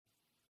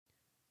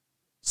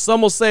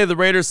Some will say the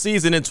Raiders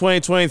season in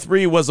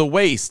 2023 was a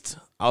waste.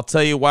 I'll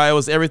tell you why it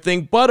was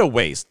everything but a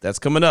waste. That's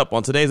coming up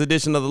on today's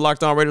edition of the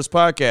Locked On Raiders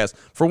podcast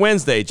for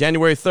Wednesday,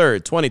 January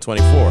 3rd,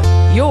 2024.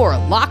 You're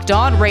Locked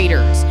On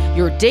Raiders,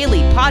 your daily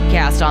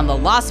podcast on the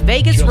Las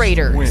Vegas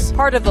Raiders.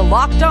 Part of the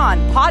Locked On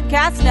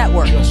Podcast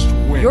Network.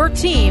 Your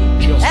team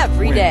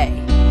every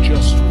day.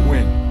 Just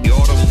win. The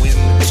autumn wind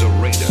is a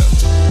raider,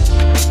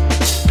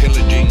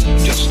 pillaging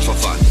just for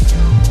fun.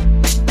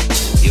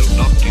 He'll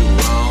knock you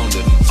round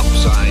and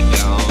upside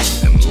down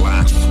and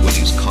laugh when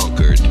he's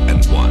conquered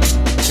and won.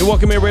 And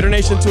welcome in, Raider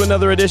Nation, to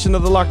another edition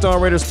of the Locked On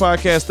Raiders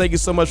podcast. Thank you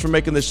so much for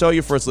making the show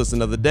your first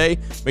listen of the day.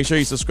 Make sure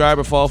you subscribe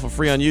or follow for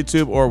free on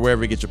YouTube or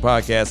wherever you get your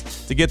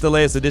podcasts to get the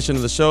latest edition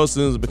of the show as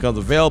soon as it becomes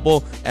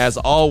available. As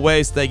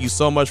always, thank you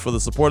so much for the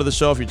support of the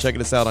show if you're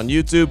checking us out on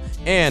YouTube.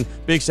 And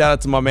big shout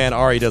out to my man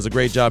Ari. He does a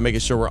great job making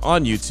sure we're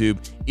on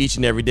YouTube each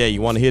and every day.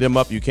 You want to hit him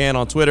up, you can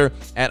on Twitter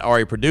at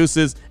Ari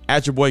Produces,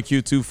 at your boy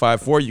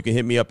Q254. You can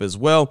hit me up as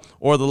well,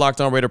 or the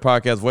Locked On Raider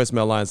podcast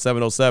voicemail line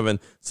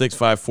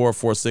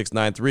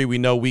 707-654-4693. We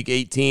know week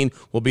 18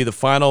 will be the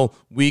final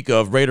week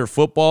of Raider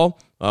football.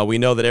 We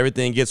know that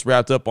everything gets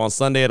wrapped up on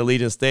Sunday at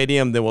Allegiant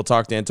Stadium. Then we'll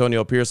talk to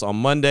Antonio Pierce on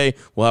Monday.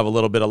 We'll have a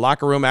little bit of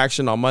locker room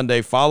action on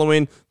Monday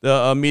following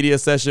the media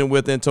session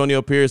with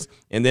Antonio Pierce,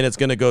 and then it's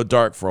going to go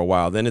dark for a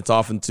while. Then it's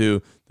off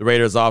into the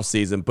Raiders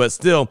offseason. But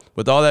still,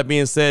 with all that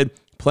being said,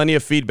 plenty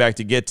of feedback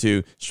to get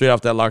to straight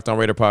off that Locked On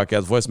Raider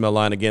podcast voicemail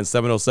line. Again,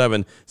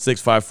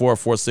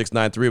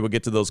 707-654-4693. We'll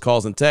get to those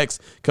calls and texts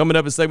coming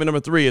up in segment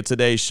number 3 of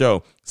today's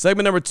show.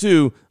 Segment number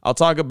 2, I'll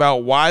talk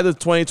about why the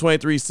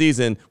 2023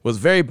 season was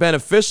very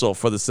beneficial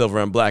for the Silver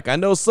and Black. I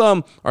know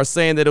some are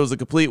saying that it was a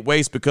complete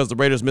waste because the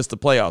Raiders missed the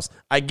playoffs.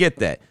 I get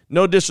that.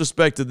 No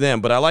disrespect to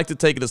them, but I like to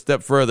take it a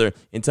step further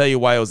and tell you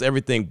why it was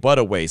everything but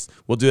a waste.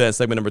 We'll do that in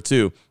segment number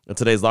 2 of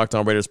today's Locked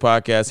On Raiders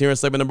podcast. Here in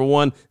segment number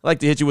 1, I like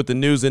to hit you with the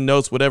news and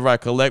notes, whatever I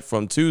collect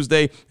from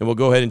Tuesday, and we'll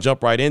go ahead and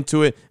jump right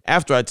into it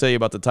after I tell you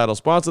about the title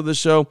sponsor of the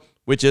show,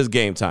 which is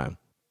Game Time.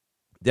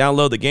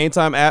 Download the Game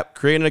Time app,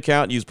 create an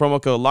account, use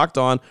promo code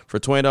LOCKEDON for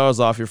 $20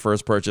 off your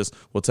first purchase.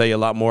 We'll tell you a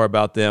lot more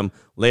about them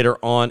later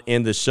on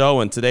in the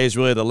show. And today's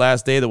really the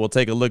last day that we'll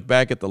take a look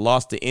back at the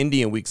loss to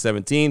Indy in Week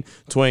 17,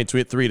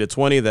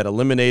 23-20, that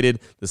eliminated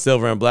the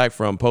Silver and Black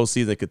from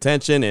postseason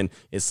contention. And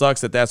it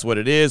sucks that that's what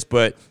it is,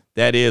 but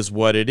that is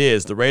what it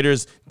is. The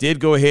Raiders did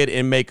go ahead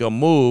and make a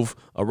move,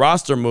 a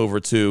roster move or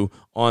two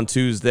on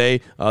Tuesday.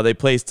 They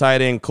placed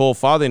tight end Cole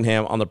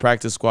Fotheringham on the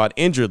practice squad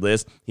injured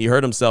list. He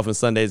hurt himself in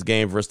Sunday's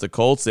game versus the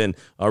Colts, and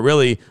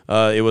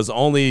it was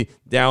only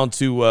down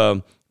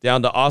to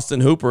Austin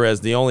Hooper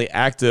as the only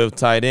active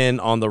tight end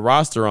on the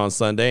roster on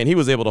Sunday, and he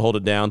was able to hold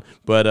it down.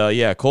 But,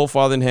 Cole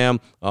Fotheringham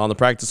on the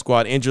practice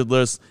squad injured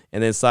list,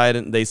 and then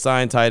they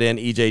signed tight end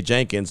E.J.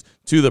 Jenkins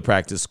to the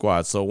practice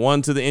squad. So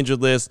one to the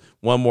injured list,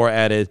 one more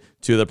added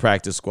to the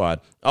practice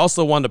squad.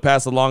 Also wanted to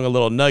pass along a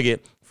little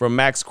nugget from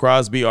Maxx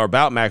Crosby, or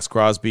about Maxx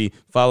Crosby,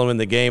 following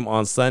the game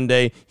on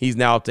Sunday. He's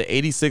now up to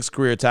 86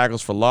 career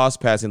tackles for loss,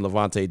 passing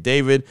Lavonte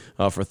David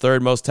for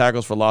third most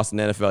tackles for loss in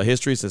NFL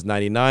history since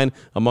 '99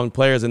 among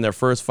players in their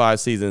first 5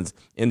 seasons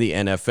in the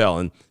NFL.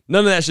 And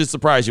none of that should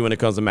surprise you when it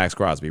comes to Maxx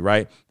Crosby,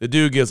 right? The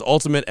dude gives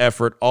ultimate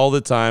effort all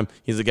the time.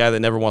 He's a guy that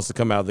never wants to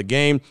come out of the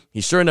game.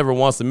 He sure never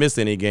wants to miss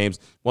any games,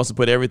 wants to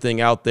put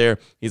everything out there.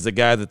 He's a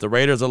guy that the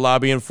Raiders are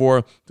lobbying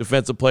for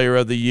Defensive Player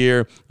of the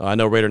Year. I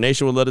know Raider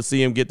Nation would love to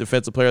see him get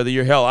Defensive Player of the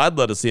Year. Hell, I'd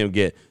love to see him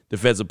get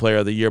Defensive Player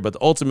of the Year, but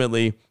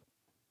ultimately,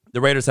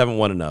 the Raiders haven't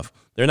won enough.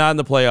 They're not in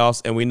the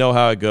playoffs, and we know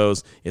how it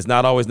goes. It's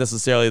not always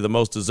necessarily the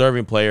most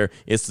deserving player.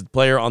 It's the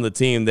player on the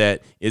team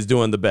that is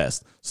doing the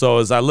best. So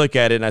as I look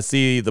at it and I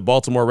see the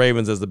Baltimore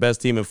Ravens as the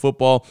best team in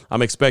football,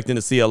 I'm expecting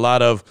to see a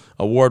lot of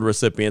award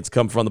recipients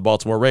come from the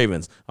Baltimore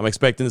Ravens. I'm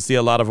expecting to see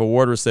a lot of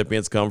award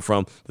recipients come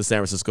from the San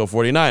Francisco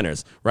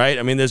 49ers, right?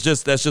 I mean, that's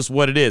just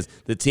what it is.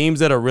 The teams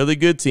that are really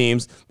good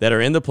teams that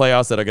are in the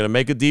playoffs, that are going to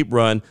make a deep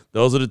run,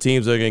 those are the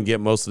teams that are going to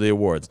get most of the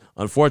awards.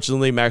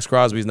 Unfortunately, Maxx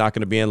Crosby is not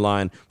going to be in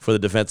line for the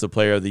Defensive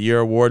Player of the Year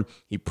award.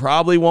 He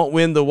probably won't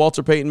win the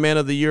Walter Payton Man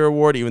of the Year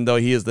award, even though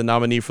he is the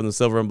nominee from the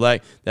Silver and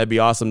Black. That'd be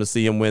awesome to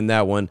see him win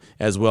that one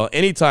as well.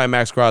 Anytime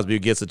Maxx Crosby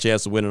gets a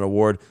chance to win an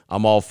award,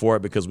 I'm all for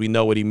it because we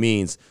know what he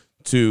means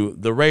to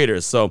the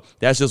Raiders. So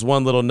that's just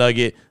one little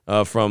nugget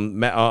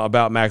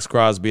about Maxx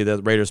Crosby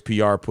that Raiders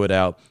PR put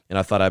out, and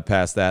I thought I'd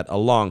pass that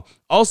along.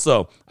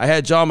 Also, I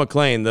had John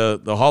McClain,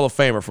 the Hall of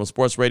Famer from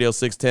Sports Radio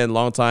 610,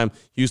 longtime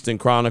Houston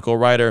Chronicle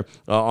writer,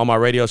 on my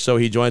radio show.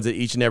 He joins it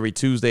each and every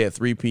Tuesday at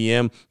 3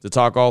 p.m. to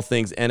talk all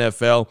things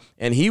NFL,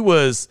 and he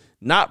was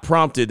not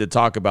prompted to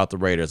talk about the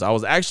Raiders. I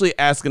was actually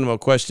asking him a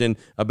question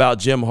about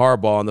Jim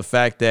Harbaugh and the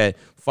fact that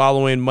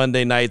following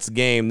Monday night's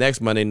game,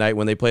 next Monday night,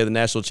 when they play the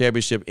national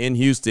championship in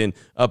Houston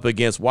up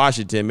against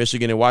Washington,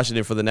 Michigan and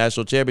Washington for the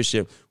national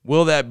championship,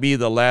 will that be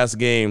the last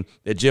game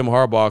that Jim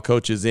Harbaugh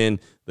coaches in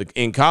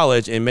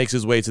college and makes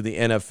his way to the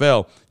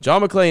NFL?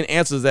 John McClain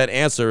answers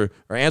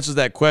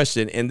that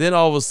question, and then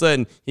all of a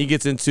sudden he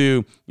gets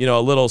into a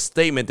little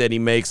statement that he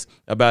makes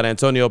about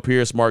Antonio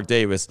Pierce, Mark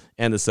Davis,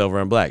 and the Silver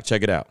and Black.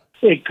 Check it out.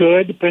 It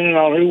could, depending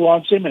on who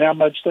wants him and how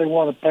much they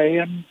want to pay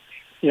him.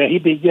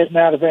 he'd be getting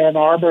out of Ann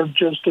Arbor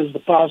just as the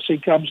posse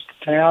comes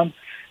to town.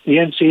 The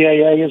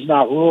NCAA is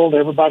not ruled.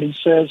 Everybody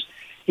says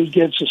he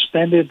gets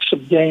suspended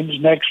some games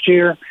next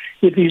year.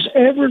 If he's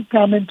ever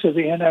coming to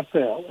the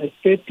NFL at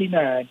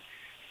 59,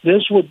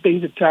 this would be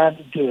the time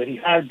to do it. He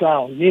hired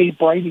Donald Yee,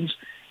 Brady's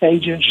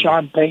agent,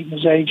 Sean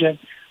Payton's agent.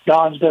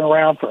 Don's been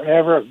around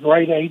forever, a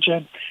great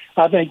agent.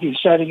 I think he's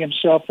setting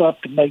himself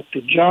up to make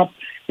the jump.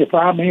 If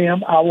I'm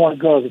him, I want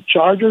to go to the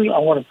Chargers. I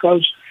want to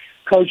coach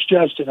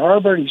Justin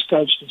Herbert. He's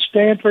coached at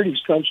Stanford.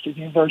 He's coached at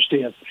the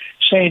University of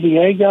San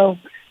Diego.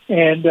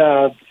 And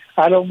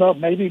I don't know,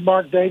 maybe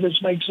Mark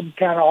Davis makes some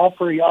kind of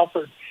offer. He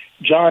offered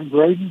John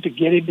Gruden to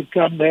get him to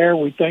come there.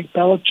 We think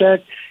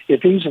Belichick,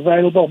 if he's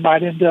available,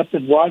 might end up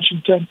in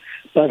Washington.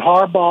 But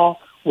Harbaugh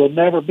will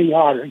never be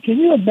hotter. And can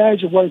you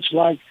imagine what it's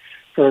like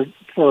for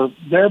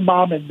their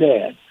mom and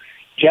dad,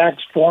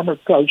 Jack's former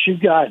coach? You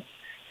got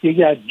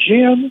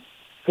Jim,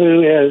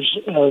 who is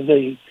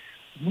the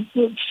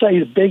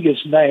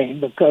biggest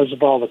name because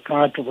of all the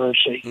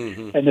controversy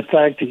and the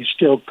fact he's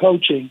still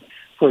coaching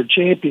for a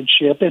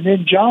championship, and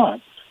then John,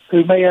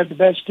 who may have the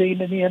best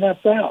team in the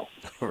NFL.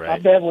 Right. I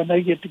bet when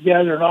they get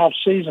together in off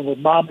season with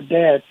mom and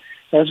dad,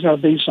 there's going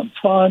to be some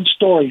fun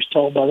stories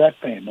told by that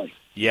family.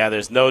 Yeah,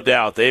 there's no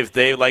doubt.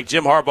 They like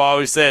Jim Harbaugh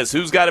always says,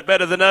 who's got it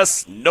better than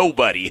us?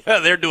 Nobody.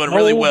 They're doing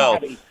really well.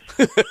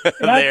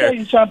 And I tell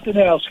you something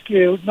else,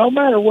 Q. No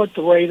matter what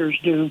the Raiders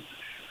do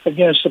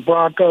against the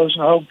Broncos,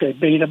 and I hope they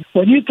beat them,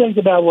 when you think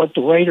about what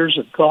the Raiders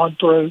have gone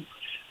through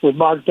with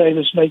Mark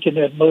Davis making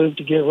that move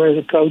to get rid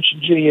of the coach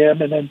and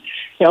GM and then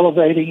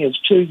elevating his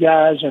two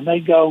guys, and they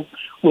go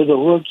with a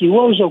rookie.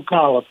 What was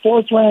O'Connell, a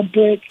fourth-round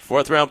pick?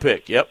 Fourth-round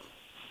pick, yep.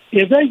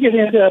 If they could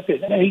end up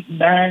at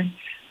 8-9,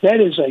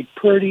 that is a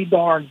pretty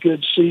darn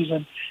good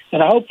season,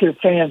 and I hope their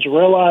fans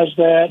realize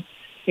that,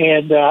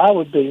 and I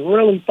would be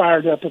really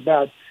fired up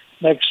about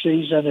next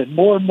season and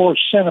more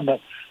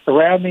sentiment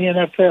around the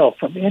NFL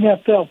from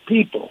NFL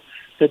people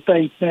that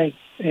they think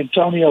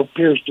Antonio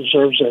Pierce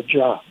deserves that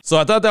job. So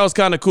I thought that was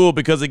kind of cool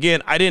because,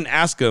 again, I didn't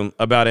ask him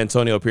about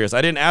Antonio Pierce.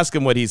 I didn't ask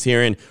him what he's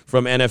hearing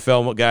from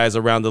NFL guys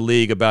around the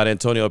league about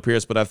Antonio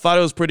Pierce, but I thought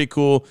it was pretty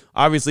cool.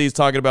 Obviously, he's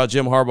talking about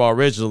Jim Harbaugh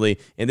originally,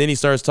 and then he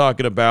starts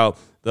talking about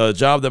the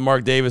job that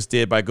Mark Davis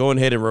did by going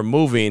ahead and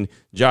removing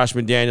Josh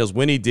McDaniels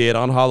when he did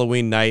on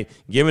Halloween night,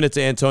 giving it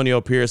to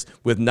Antonio Pierce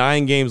with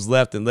 9 games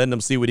left and letting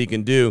him see what he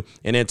can do,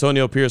 and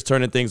Antonio Pierce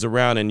turning things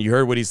around. And you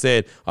heard what he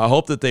said. I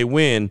hope that they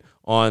win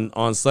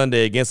on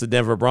Sunday against the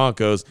Denver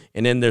Broncos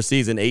and end their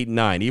season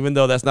 8-9. Even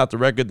though that's not the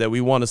record that we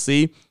want to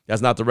see,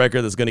 that's not the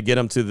record that's going to get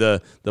them to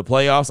the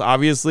playoffs,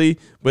 obviously,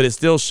 but it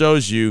still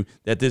shows you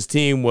that this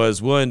team was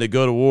willing to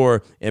go to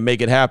war and make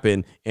it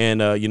happen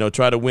and,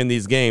 try to win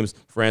these games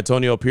for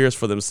Antonio Pierce,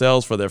 for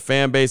themselves, for their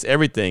fan base,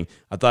 everything.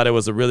 I thought it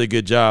was a really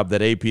good job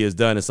that AP has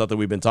done. It's something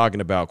we've been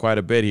talking about quite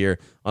a bit here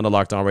on the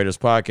Locked On Raiders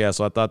podcast,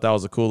 so I thought that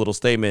was a cool little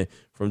statement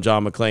from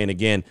John McClain.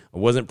 Again, I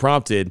wasn't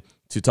prompted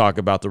to talk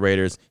about the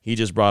Raiders. He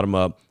just brought them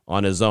up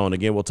on his own.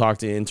 Again, we'll talk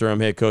to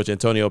interim head coach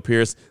Antonio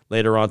Pierce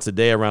later on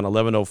today around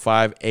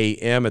 11:05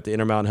 a.m. at the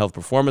Intermountain Health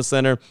Performance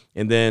Center,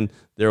 and then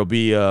there'll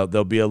be a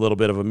little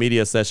bit of a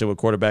media session with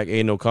quarterback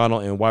Aiden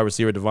O'Connell and wide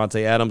receiver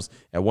Devontae Adams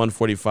at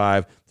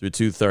 1:45 through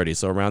 2:30.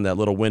 So around that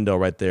little window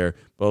right there,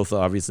 both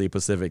obviously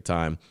Pacific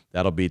time.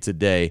 That'll be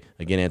today.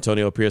 Again,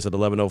 Antonio Pierce at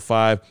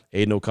 11:05,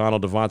 Aiden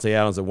O'Connell, Devontae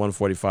Adams at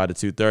 1:45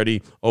 to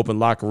 2:30. Open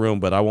locker room,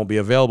 but I won't be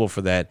available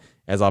for that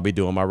as I'll be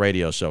doing my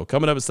radio show.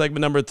 Coming up at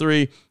segment number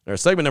 2,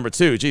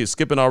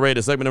 skipping already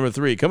to segment number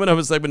 3. Coming up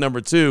at segment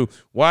number 2,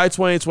 why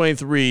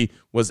 2023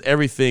 was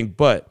everything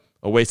but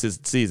a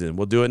wasted season.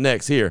 We'll do it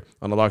next here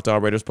on the Locked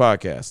On Raiders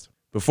podcast.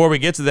 Before we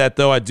get to that,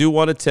 though, I do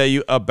want to tell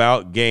you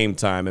about Game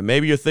Time. And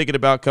maybe you're thinking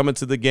about coming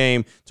to the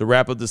game to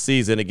wrap up the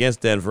season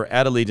against Denver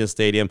at Allegiant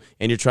Stadium,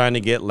 and you're trying to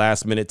get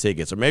last-minute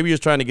tickets. Or maybe you're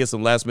trying to get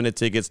some last-minute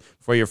tickets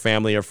for your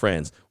family or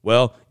friends.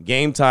 Well,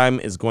 Game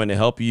Time is going to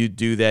help you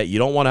do that. You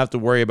don't want to have to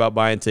worry about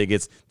buying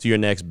tickets to your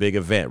next big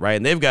event, right?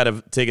 And they've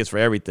got tickets for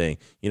everything.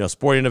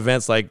 Sporting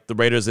events like the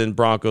Raiders and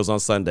Broncos on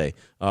Sunday,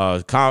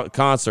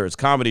 concerts,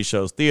 comedy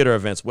shows, theater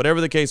events,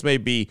 whatever the case may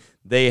be,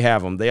 they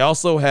have them. They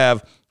also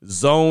have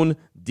zone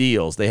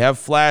deals. They have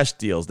flash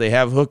deals. They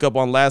have hookup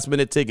on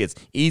last-minute tickets.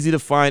 Easy to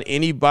find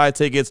any buy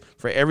tickets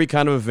for every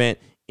kind of event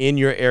in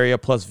your area,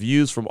 plus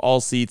views from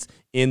all seats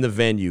in the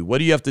venue. What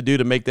do you have to do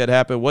to make that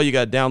happen? Well, you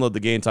got to download the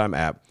Game Time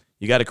app.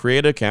 You got to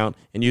create an account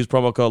and use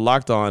promo code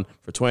LOCKEDON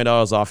for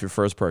 $20 off your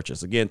first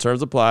purchase. Again,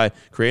 terms apply.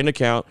 Create an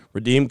account.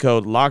 Redeem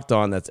code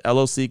LOCKEDON. That's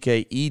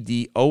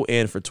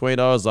LOCKEDON for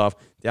 $20 off.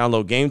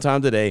 Download Game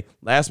Time today.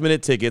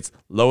 Last-minute tickets,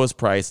 lowest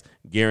price,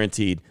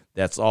 guaranteed.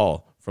 That's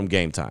all from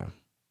Game Time.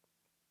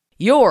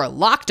 You're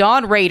Locked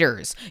On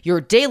Raiders,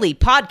 your daily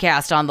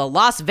podcast on the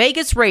Las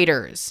Vegas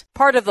Raiders.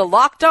 Part of the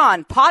Locked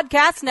On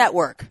Podcast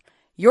Network,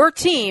 your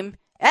team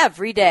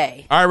every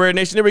day. All right, Raider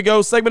Nation, here we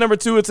go. Segment number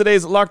 2 of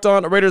today's Locked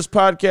On Raiders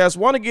podcast.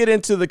 Want to get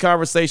into the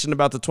conversation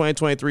about the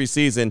 2023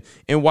 season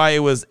and why it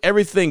was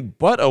everything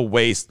but a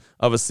waste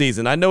of a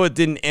season. I know it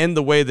didn't end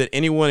the way that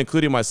anyone,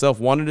 including myself,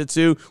 wanted it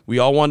to. We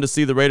all wanted to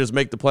see the Raiders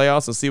make the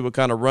playoffs and see what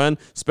kind of run,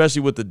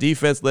 especially with the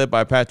defense led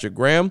by Patrick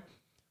Graham.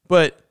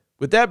 But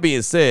with that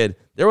being said,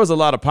 there was a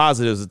lot of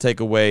positives to take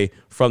away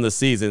from the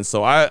season.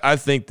 So I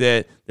think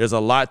that there's a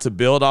lot to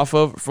build off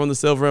of from the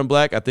Silver and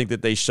Black. I think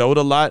that they showed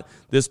a lot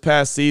this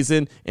past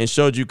season and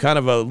showed you kind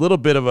of a little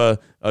bit of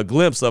a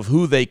glimpse of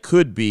who they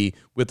could be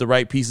with the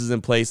right pieces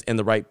in place and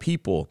the right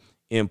people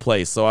in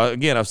place. So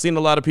again, I've seen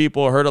a lot of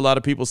people, heard a lot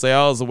of people say,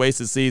 oh, it was a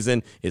wasted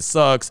season. It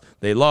sucks.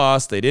 They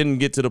lost. They didn't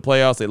get to the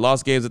playoffs. They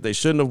lost games that they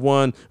shouldn't have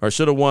won or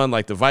should have won,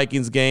 like the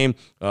Vikings game,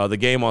 the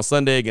game on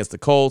Sunday against the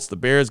Colts, the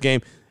Bears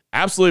game.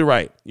 Absolutely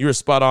right. You were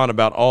spot on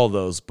about all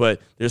those, but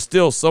there's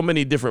still so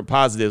many different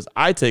positives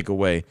I take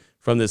away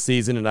from this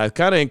season, and I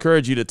kind of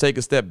encourage you to take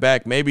a step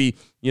back, maybe,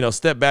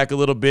 step back a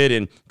little bit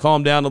and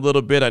calm down a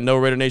little bit. I know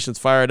Raider Nation's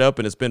fired up,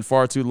 and it's been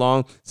far too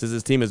long since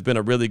this team has been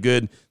a really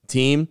good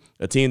team,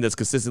 a team that's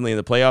consistently in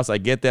the playoffs. I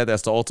get that.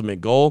 That's the ultimate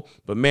goal.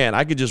 But, man,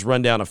 I could just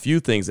run down a few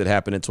things that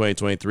happened in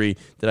 2023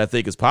 that I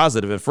think is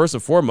positive. And first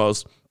and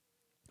foremost,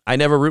 I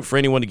never root for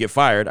anyone to get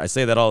fired. I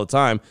say that all the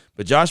time.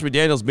 But Josh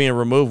McDaniels being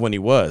removed when he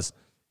was,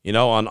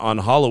 on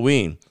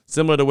Halloween,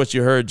 similar to what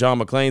you heard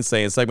John McClain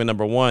say in segment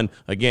number 1.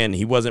 Again,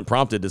 he wasn't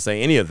prompted to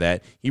say any of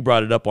that. He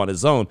brought it up on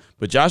his own.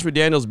 But Josh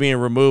McDaniels being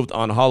removed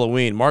on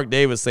Halloween, Mark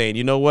Davis saying,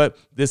 you know what,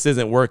 this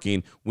isn't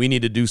working. We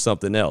need to do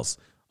something else.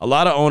 A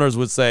lot of owners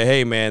would say,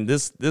 hey, man,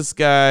 this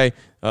guy,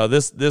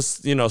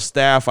 this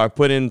staff I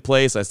put in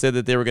place, I said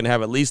that they were going to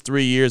have at least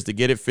 3 years to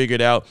get it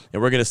figured out,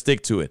 and we're going to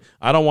stick to it.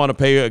 I don't want to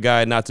pay a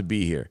guy not to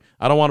be here.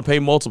 I don't want to pay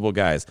multiple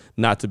guys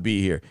not to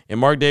be here. And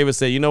Mark Davis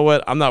said, you know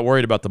what, I'm not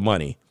worried about the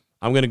money.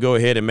 I'm going to go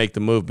ahead and make the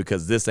move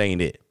because this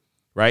ain't it,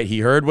 right?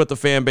 He heard what the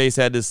fan base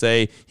had to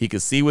say. He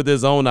could see with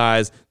his own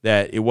eyes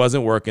that it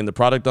wasn't working. The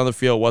product on the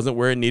field wasn't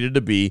where it needed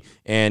to be.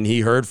 And he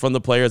heard from the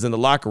players in the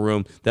locker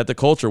room that the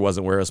culture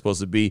wasn't where it was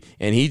supposed to be.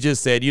 And he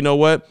just said, you know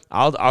what,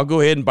 I'll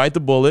go ahead and bite the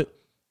bullet,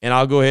 and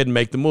I'll go ahead and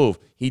make the move.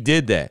 He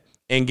did that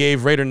and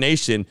gave Raider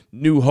Nation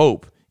new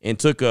hope and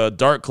took a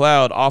dark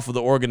cloud off of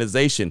the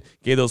organization,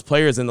 gave those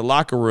players in the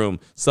locker room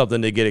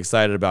something to get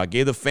excited about,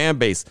 gave the fan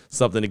base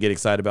something to get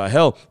excited about.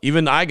 Hell,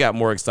 even I got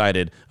more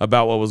excited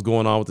about what was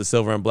going on with the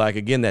Silver and Black.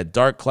 Again, that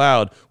dark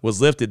cloud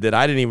was lifted that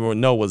I didn't even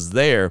know was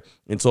there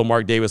until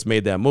Mark Davis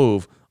made that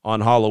move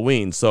on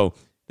Halloween. So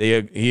he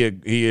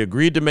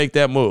agreed to make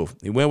that move.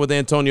 He went with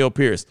Antonio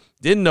Pierce.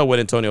 Didn't know what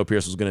Antonio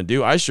Pierce was going to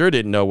do. I sure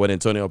didn't know what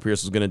Antonio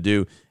Pierce was going to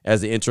do as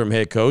the interim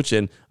head coach,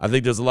 and I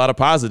think there's a lot of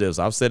positives.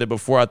 I've said it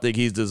before. I think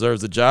he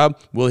deserves the job.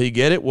 Will he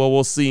get it? Well,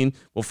 we'll see.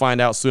 We'll find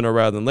out sooner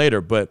rather than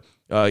later. But,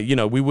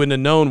 we wouldn't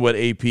have known what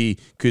AP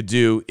could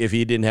do if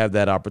he didn't have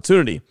that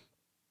opportunity.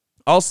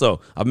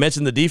 Also, I've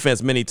mentioned the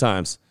defense many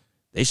times.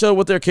 They showed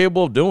what they're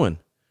capable of doing,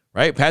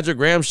 right? Patrick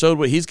Graham showed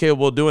what he's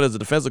capable of doing as a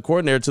defensive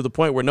coordinator to the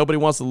point where nobody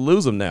wants to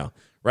lose him now.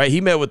 Right,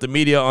 he met with the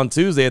media on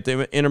Tuesday at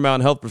the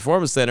Intermountain Health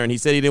Performance Center, and he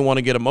said he didn't want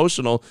to get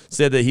emotional,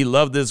 said that he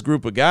loved this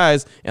group of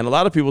guys, and a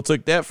lot of people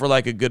took that for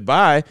like a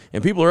goodbye,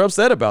 and people are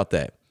upset about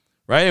that,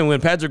 right? And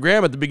when Patrick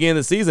Graham at the beginning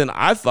of the season,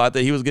 I thought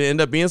that he was going to end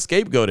up being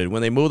scapegoated.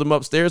 When they moved him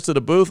upstairs to the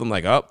booth, I'm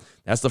like, oh,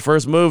 that's the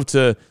first move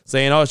to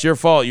saying, oh, it's your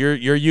fault. Your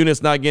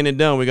unit's not getting it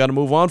done. We got to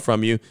move on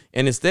from you.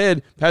 And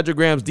instead, Patrick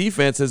Graham's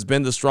defense has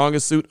been the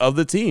strongest suit of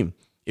the team.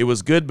 It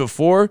was good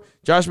before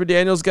Josh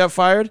McDaniels got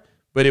fired,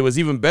 but it was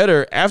even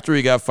better after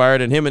he got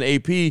fired, and him and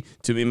AP,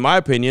 in my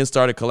opinion,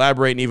 started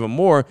collaborating even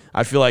more.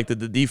 I feel like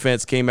that the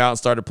defense came out and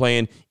started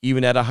playing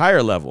even at a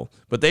higher level.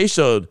 But they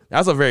showed,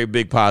 that's a very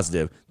big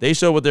positive. They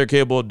showed what they're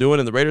capable of doing,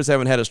 and the Raiders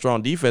haven't had a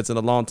strong defense in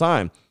a long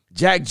time.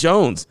 Jack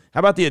Jones, how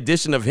about the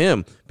addition of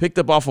him? Picked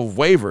up off of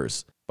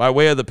waivers by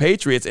way of the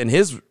Patriots, and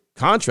his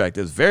contract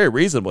is very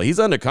reasonable.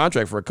 He's under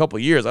contract for a couple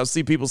of years. I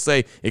see people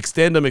say,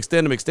 extend him.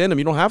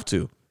 You don't have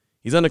to.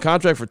 He's under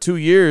contract for 2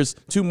 years,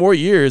 2 more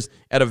years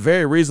at a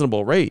very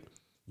reasonable rate.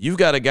 You've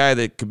got a guy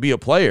that could be a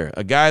player,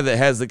 a guy that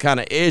has the kind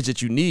of edge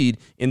that you need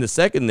in the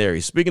secondary.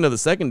 Speaking of the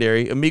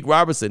secondary, Amik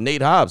Robertson,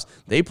 Nate Hobbs,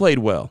 they played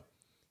well.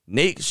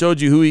 Nate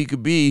showed you who he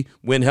could be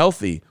when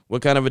healthy,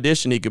 what kind of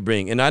addition he could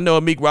bring. And I know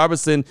Amik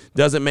Robertson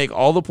doesn't make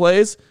all the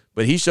plays,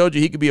 but he showed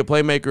you he could be a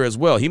playmaker as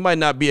well. He might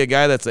not be a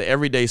guy that's an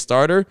everyday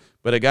starter,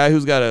 but a guy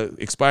who's got an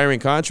expiring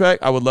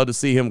contract, I would love to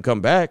see him come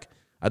back.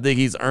 I think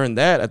he's earned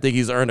that. I think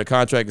he's earned a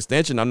contract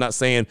extension. I'm not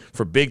saying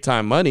for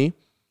big-time money,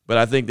 but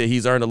I think that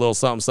he's earned a little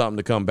something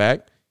to come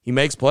back. He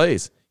makes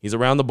plays. He's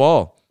around the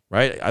ball,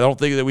 right? I don't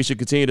think that we should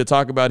continue to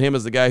talk about him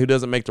as the guy who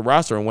doesn't make the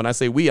roster. And when I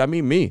say we, I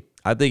mean me.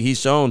 I think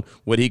he's shown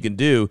what he can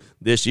do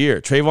this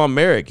year. Trayvon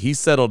Merrick, he's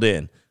settled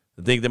in.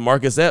 I think that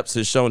Marcus Epps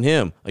has shown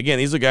him. Again,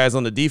 these are guys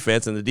on the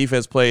defense, and the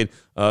defense played,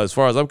 as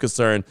far as I'm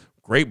concerned,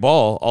 great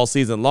ball all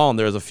season long.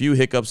 There's a few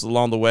hiccups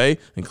along the way,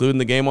 including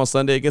the game on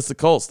Sunday against the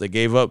Colts. They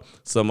gave up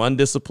some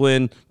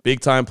undisciplined,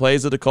 big-time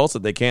plays to the Colts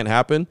that they can't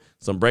happen,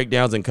 some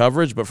breakdowns in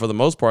coverage, but for the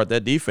most part,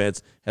 that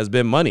defense has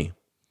been money.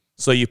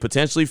 So you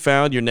potentially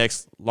found your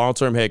next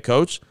long-term head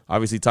coach.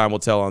 Obviously, time will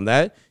tell on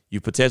that. You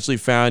potentially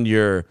found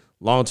your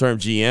long-term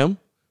GM,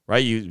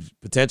 right? You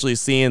potentially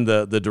seeing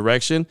the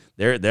direction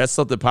there. That's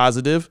something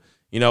positive.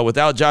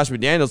 Without Josh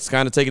McDaniels,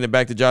 kind of taking it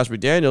back to Josh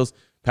McDaniels,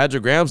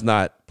 Patrick Graham's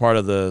not part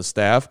of the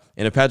staff.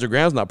 And if Patrick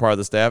Graham's not part of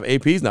the staff,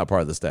 AP's not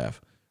part of the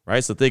staff,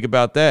 right? So think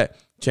about that.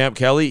 Champ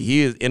Kelly,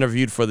 he is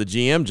interviewed for the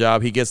GM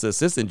job. He gets the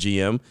assistant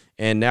GM,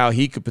 and now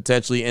he could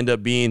potentially end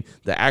up being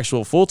the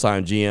actual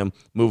full-time GM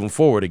moving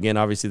forward. Again,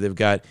 obviously, they've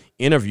got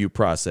interview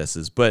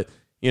processes. But,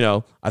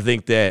 I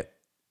think that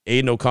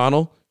Aiden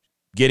O'Connell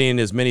getting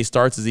as many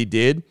starts as he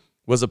did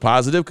was a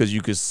positive because you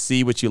could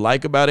see what you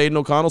like about Aiden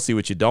O'Connell, see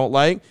what you don't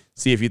like,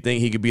 see if you think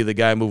he could be the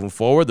guy moving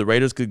forward. The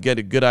Raiders could get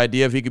a good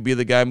idea if he could be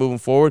the guy moving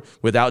forward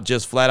without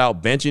just flat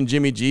out benching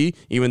Jimmy G,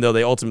 even though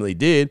they ultimately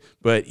did.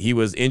 But he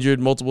was injured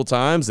multiple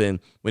times, and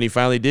when he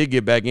finally did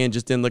get back in,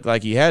 just didn't look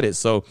like he had it.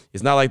 So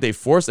it's not like they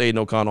forced Aiden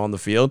O'Connell on the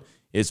field.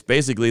 It's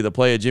basically the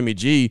play of Jimmy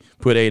G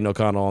put Aiden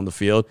O'Connell on the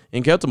field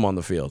and kept him on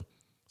the field.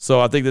 So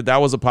I think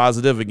that was a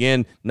positive.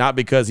 Again, not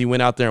because he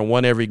went out there and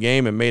won every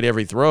game and made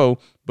every throw,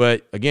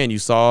 but again, you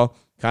saw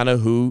kind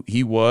of who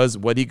he was,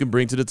 what he can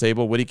bring to the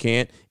table, what he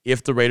can't,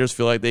 if the Raiders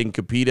feel like they can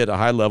compete at a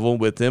high level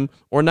with him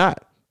or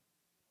not.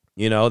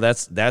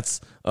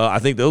 I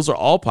think those are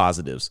all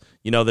positives.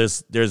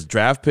 There's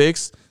draft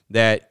picks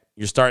that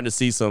you're starting to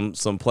see some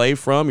play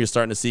from. You're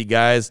starting to see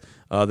guys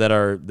that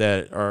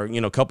are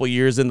a couple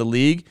years in the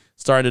league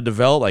starting to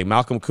develop. Like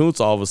Malcolm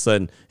Kuntz all of a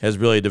sudden has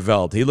really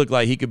developed. He looked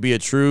like he could be a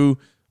true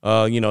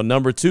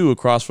number 2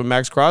 across from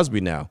Max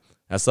Crosby now.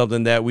 That's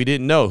something that we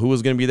didn't know. Who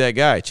was going to be that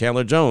guy?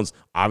 Chandler Jones.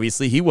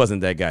 Obviously, he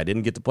wasn't that guy.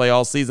 Didn't get to play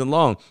all season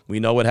long.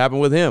 We know what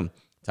happened with him.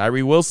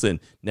 Tyree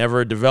Wilson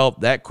never developed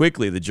that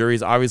quickly. The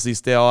jury's obviously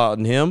still out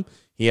on him.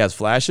 He has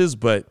flashes,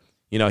 but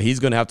he's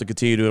going to have to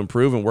continue to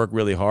improve and work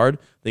really hard.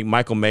 I think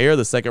Michael Mayer,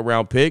 the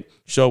second-round pick,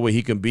 showed what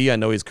he can be. I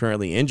know he's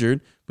currently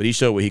injured, but he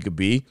showed what he could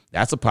be.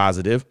 That's a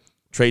positive.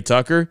 Trey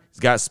Tucker, he's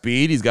got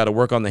speed. He's got to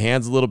work on the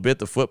hands a little bit,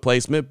 the foot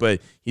placement,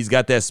 but he's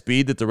got that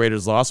speed that the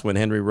Raiders lost when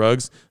Henry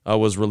Ruggs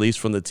was released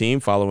from the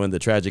team following the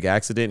tragic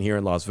accident here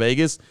in Las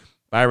Vegas.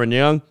 Byron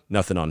Young,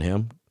 nothing on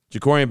him.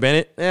 Jacorian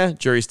Bennett,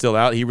 jury's still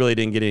out. He really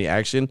didn't get any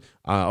action.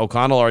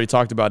 O'Connell already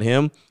talked about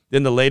him.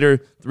 Then the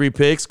later 3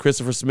 picks,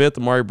 Christopher Smith,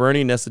 Amari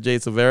Burney, Nesta J.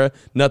 Silvera,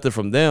 nothing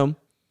from them.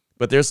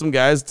 But there's some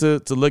guys to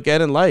look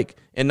at and like.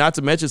 And not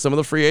to mention some of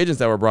the free agents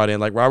that were brought in,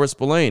 like Robert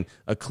Spillane,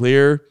 a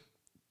clear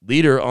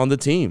leader on the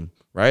team.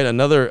 Right,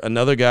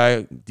 another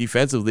guy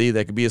defensively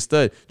that could be a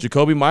stud.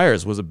 Jacoby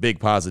Myers was a big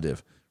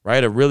positive,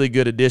 right? A really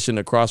good addition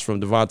across from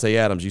Devontae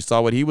Adams. You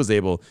saw what he was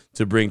able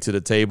to bring to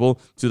the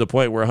table to the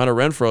point where Hunter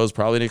Renfrow is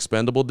probably an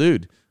expendable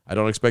dude. I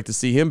don't expect to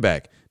see him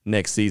back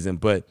next season,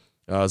 but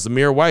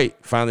Zamir White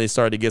finally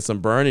started to get some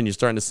burn, and you're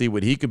starting to see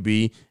what he could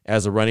be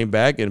as a running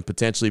back and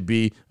potentially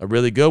be a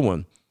really good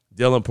one.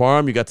 Dylan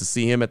Parham, you got to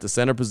see him at the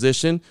center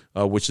position,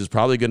 which is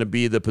probably going to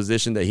be the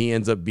position that he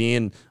ends up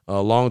being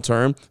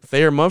long-term.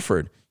 Thayer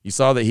Munford, you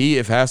saw that he,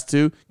 if has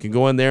to, can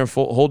go in there and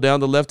hold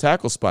down the left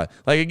tackle spot.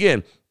 Like,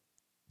 again,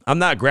 I'm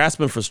not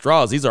grasping for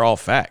straws. These are all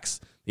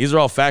facts. These are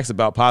all facts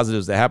about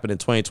positives that happened in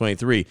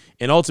 2023.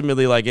 And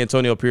ultimately, like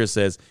Antonio Pierce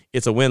says,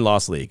 it's a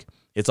win-loss league.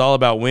 It's all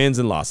about wins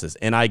and losses,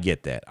 and I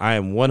get that. I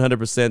am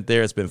 100%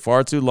 there. It's been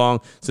far too long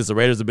since the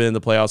Raiders have been in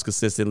the playoffs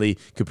consistently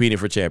competing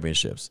for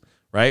championships,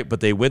 right? But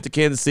they went to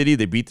Kansas City.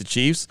 They beat the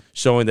Chiefs,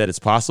 showing that it's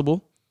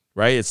possible.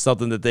 Right? It's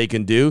something that they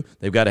can do.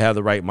 They've got to have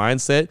the right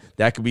mindset.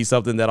 That could be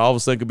something that all of a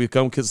sudden could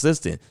become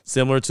consistent.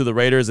 Similar to the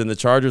Raiders and the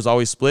Chargers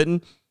always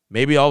splitting.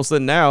 Maybe all of a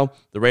sudden now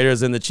the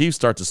Raiders and the Chiefs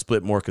start to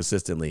split more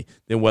consistently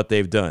than what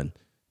they've done.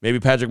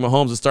 Maybe Patrick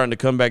Mahomes is starting to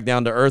come back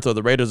down to earth, or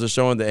the Raiders are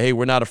showing that, hey,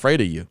 we're not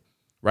afraid of you.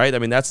 Right? I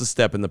mean, that's a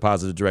step in the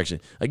positive direction.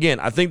 Again,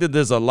 I think that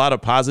there's a lot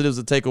of positives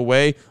to take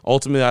away.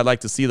 Ultimately, I'd like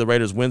to see the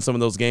Raiders win some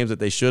of those games that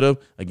they should have.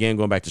 Again,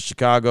 going back to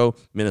Chicago,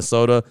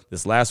 Minnesota,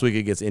 this last week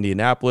against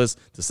Indianapolis,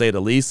 to say the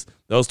least.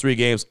 Those 3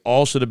 games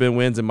all should have been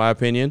wins, in my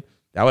opinion.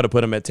 That would have put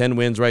them at 10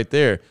 wins right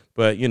there.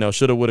 But,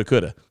 shoulda, woulda,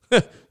 coulda.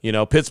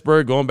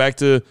 Pittsburgh going back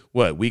to,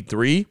 week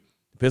 3?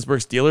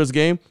 Pittsburgh Steelers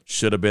game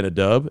should have been a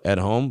dub at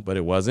home, but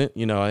it wasn't.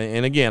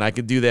 And again, I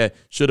could do that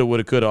shoulda,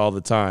 woulda, coulda all the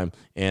time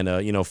and,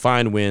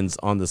 find wins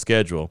on the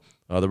schedule.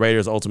 The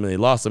Raiders ultimately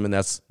lost them, and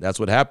that's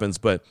what happens.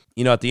 But,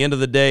 at the end of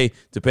the day,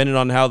 depending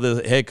on how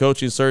the head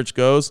coaching search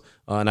goes,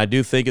 and I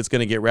do think it's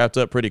going to get wrapped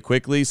up pretty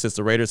quickly since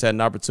the Raiders had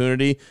an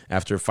opportunity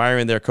after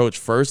firing their coach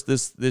first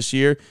this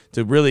year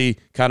to really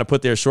kind of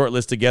put their short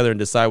list together and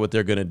decide what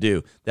they're going to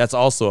do. That's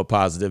also a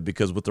positive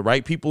because with the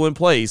right people in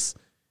place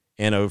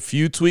and a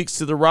few tweaks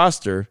to the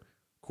roster,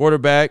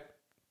 quarterback,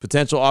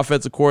 potential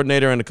offensive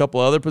coordinator, and a couple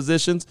other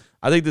positions,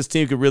 I think this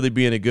team could really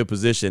be in a good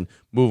position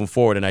moving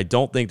forward, and I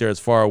don't think they're as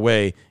far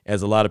away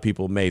as a lot of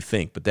people may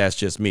think, but that's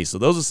just me. So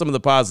those are some of the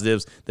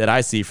positives that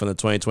I see from the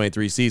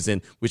 2023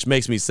 season, which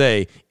makes me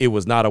say it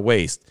was not a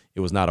waste. It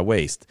was not a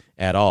waste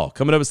at all.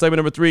 Coming up in segment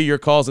number 3, your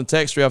calls and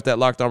texts straight off that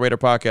Locked On Raider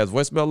podcast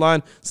voicemail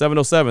line,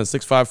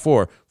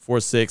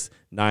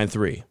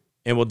 707-654-4693.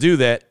 And we'll do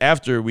that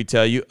after we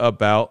tell you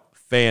about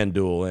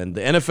FanDuel. And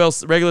the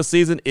NFL regular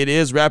season, it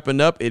is wrapping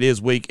up. It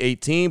is week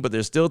 18, but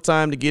there's still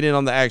time to get in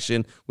on the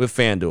action with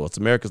FanDuel. It's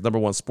America's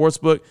 #1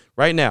 sportsbook.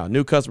 Right now,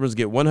 new customers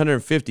get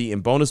 $150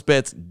 in bonus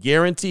bets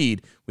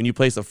guaranteed when you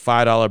place a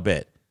 $5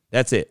 bet.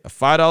 That's it. A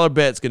 $5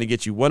 bet is going to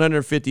get you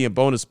 $150 in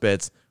bonus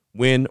bets,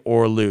 win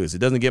or lose. It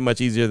doesn't get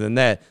much easier than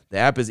that. The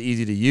app is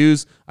easy to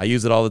use. I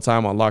use it all the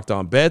time on Locked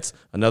On Bets,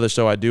 another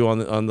show I do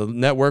on the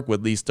network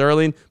with Lee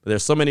Sterling. But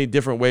there's so many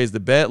different ways to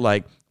bet,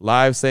 like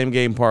live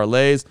same-game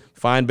parlays,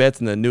 find bets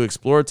in the new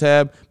Explore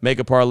tab, make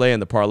a parlay in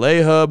the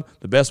Parlay Hub.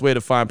 The best way to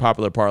find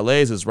popular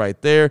parlays is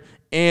right there,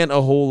 and a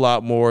whole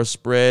lot more.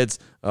 Spreads,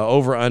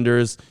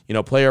 over-unders,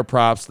 player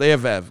props. They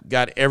have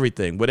got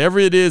everything. Whatever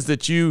it is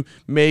that you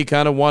may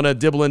kind of want to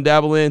dibble and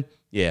dabble in,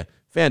 yeah,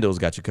 FanDuel's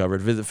got you covered.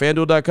 Visit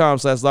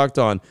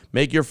FanDuel.com/lockedon.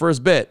 Make your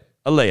first bet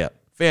a layup.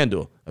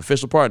 FanDuel,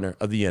 official partner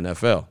of the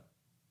NFL.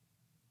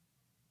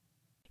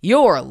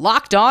 Your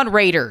Locked On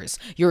Raiders,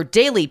 your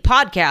daily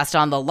podcast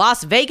on the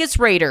Las Vegas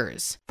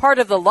Raiders. Part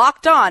of the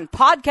Locked On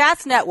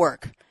Podcast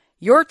Network,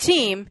 your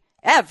team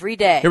every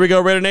day. Here we go,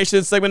 Raider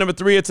Nation. Segment number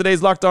 3 of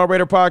today's Locked On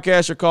Raider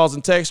podcast. Your calls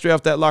and text straight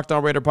off that Locked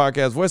On Raider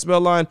podcast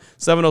voicemail line,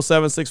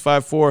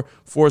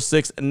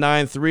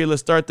 707-654-4693.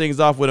 Let's start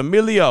things off with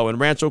Emilio in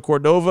Rancho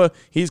Cordova.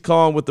 He's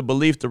calling with the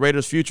belief the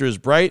Raiders' future is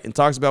bright and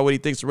talks about what he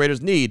thinks the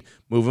Raiders need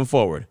moving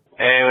forward.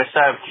 Hey, what's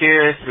up, Q?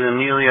 This is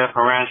Emilio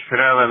from Rancho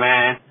Cordova,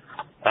 man.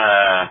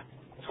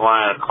 Just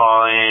wanted to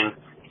call in.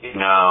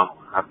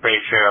 I'm pretty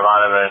sure a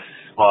lot of us,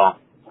 well,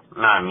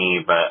 not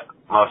me, but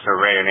most of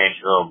Raider Nation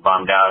is a little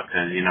bummed out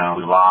because, we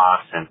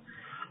lost and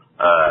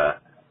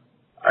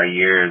our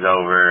year is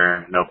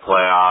over, no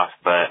playoffs.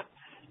 But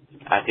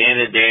at the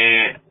end of the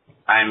day,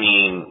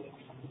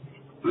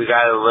 we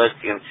got to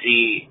look and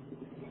see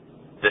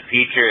the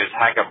future is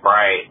hecka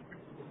bright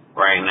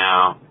right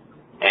now.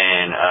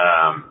 And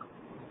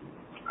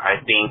I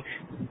think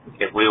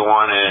if we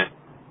want to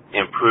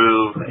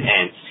improve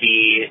and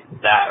see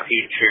that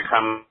future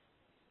come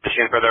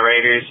for the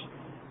Raiders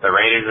are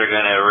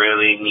going to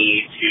really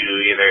need to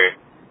either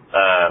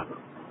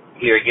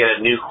get a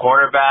new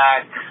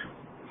quarterback,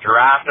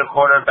 draft a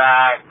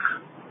quarterback,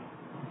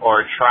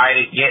 or try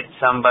to get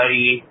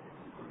somebody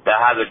that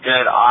has a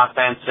good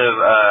offensive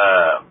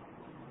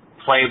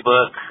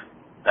playbook,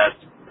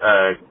 that's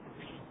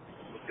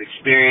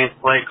experienced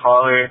play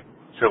caller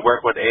to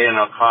work with Aiden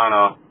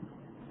O'Connell.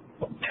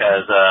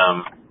 Because,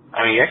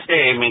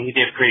 yesterday, he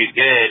did pretty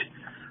good,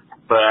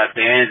 but at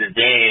the end of the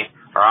day,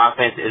 our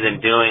offense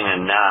isn't doing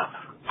enough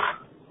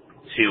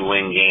to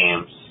win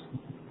games.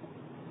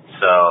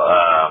 So,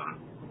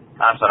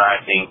 that's what I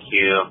think,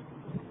 Q.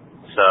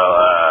 So,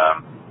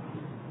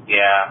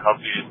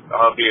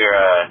 hope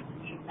you're,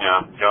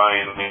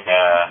 enjoying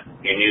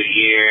your new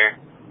year,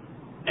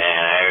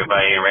 and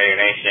everybody in Raider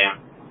Nation,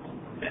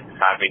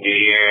 Happy New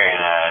Year,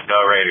 and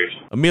go Raiders.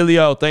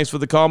 Emilio, thanks for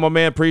the call, my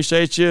man.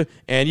 Appreciate you.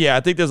 And, yeah, I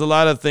think there's a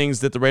lot of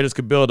things that the Raiders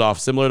could build off,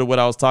 similar to what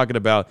I was talking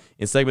about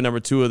in segment number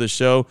 2 of the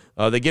show.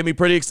 They get me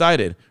pretty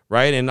excited,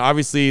 right? And,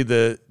 obviously,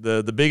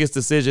 the biggest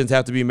decisions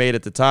have to be made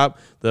at the top.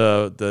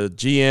 The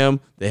GM,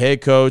 the head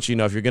coach,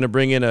 if you're going to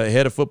bring in a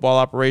head of football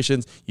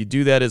operations, you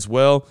do that as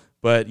well.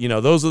 But,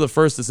 those are the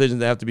first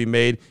decisions that have to be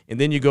made, and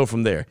then you go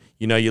from there.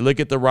 You look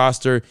at the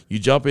roster, you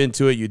jump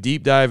into it, you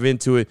deep dive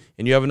into it,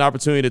 and you have an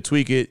opportunity to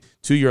tweak it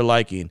to your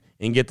liking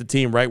and get the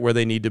team right where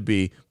they need to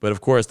be. But,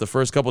 of course, the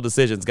first couple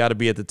decisions got to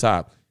be at the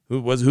top.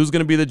 Who's going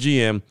to be the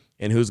GM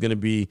and who's going to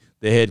be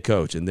the head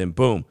coach? And then,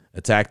 boom,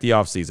 attack the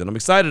offseason. I'm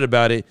excited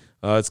about it.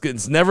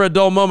 It's never a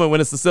dull moment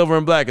when it's the silver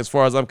and black as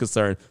far as I'm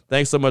concerned.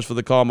 Thanks so much for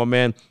the call, my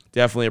man.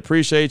 Definitely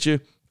appreciate you.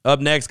 Up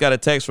next, got a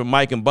text from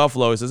Mike in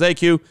Buffalo. He says, hey,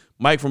 Q,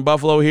 Mike from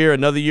Buffalo here,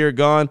 another year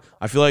gone.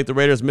 I feel like the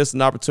Raiders missed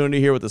an opportunity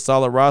here with a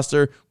solid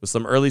roster with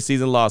some early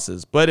season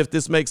losses. But if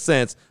this makes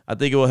sense, I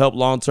think it will help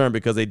long-term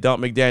because they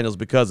dumped McDaniels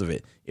because of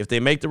it. If they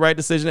make the right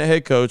decision at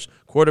head coach,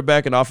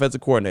 quarterback, and offensive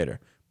coordinator.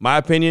 My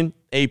opinion,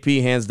 AP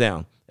hands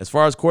down. As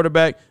far as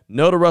quarterback,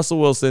 no to Russell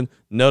Wilson,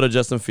 no to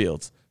Justin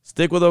Fields.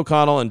 Stick with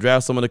O'Connell and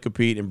draft someone to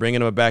compete and bring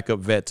in a backup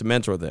vet to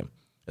mentor them.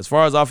 As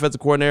far as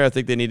offensive coordinator, I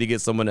think they need to get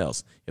someone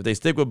else. If they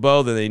stick with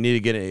Bo, then they need to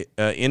get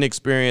an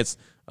inexperienced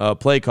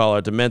play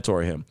caller to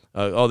mentor him.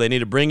 They need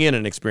to bring in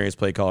an experienced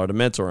play caller to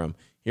mentor him.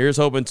 Here's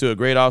hoping to a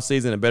great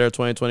offseason and better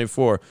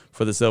 2024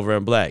 for the Silver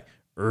and Black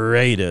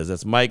Raiders.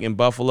 That's Mike in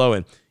Buffalo.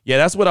 And, yeah,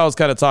 that's what I was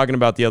kind of talking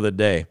about the other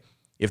day.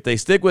 If they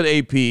stick with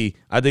AP,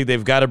 I think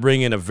they've got to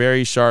bring in a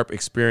very sharp,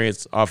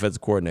 experienced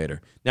offensive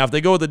coordinator. Now, if they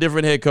go with a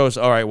different head coach,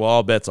 all right, well,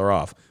 all bets are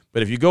off.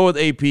 But if you go with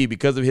AP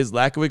because of his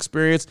lack of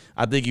experience,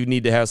 I think you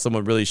need to have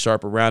someone really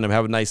sharp around him,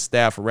 have a nice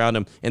staff around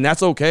him, and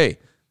that's okay.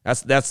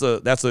 That's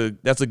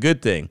a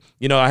good thing.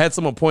 I had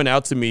someone point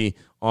out to me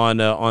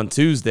on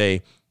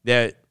Tuesday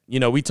that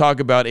we talk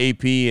about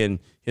AP and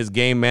his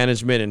game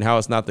management and how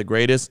it's not the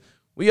greatest.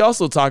 We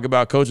also talk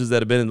about coaches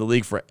that have been in the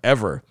league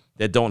forever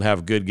that don't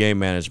have good game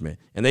management,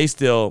 and they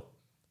still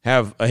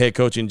have a head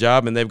coaching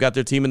job, and they've got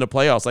their team in the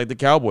playoffs, like the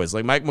Cowboys,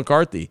 like Mike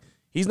McCarthy.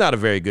 He's not a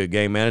very good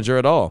game manager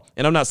at all.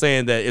 And I'm not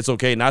saying that it's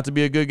okay not to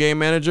be a good game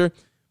manager,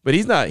 but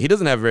he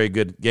doesn't have very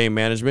good game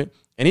management.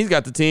 and he's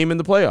got the team in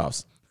the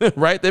playoffs.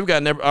 Right? They've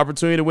got an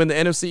opportunity to win the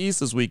NFC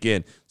East this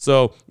weekend.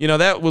 So,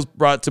 that was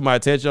brought to my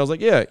attention. I was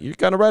like, yeah, you're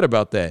kind of right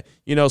about that.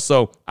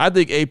 So I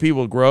think AP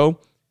will grow.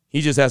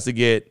 He just has to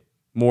get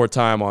more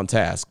time on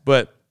task.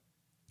 But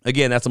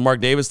again, that's a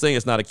Mark Davis thing.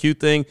 It's not a cute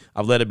thing.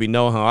 I've let it be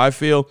known how I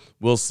feel.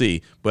 We'll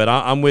see. But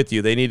I'm with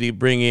you. They need to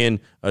bring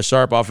in a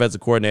sharp offensive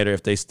coordinator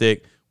if they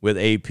stick with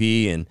AP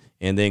and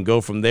then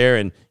go from there.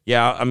 And,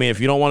 yeah, I mean, if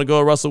you don't want to go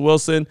with Russell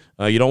Wilson,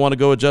 you don't want to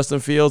go with Justin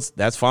Fields,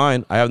 that's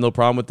fine. I have no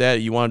problem with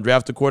that. You want to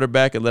draft a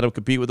quarterback and let him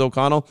compete with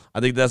O'Connell, I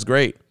think that's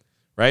great,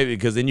 right?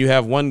 Because then you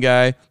have one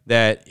guy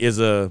that is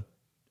a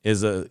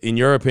in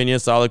your opinion,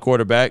 solid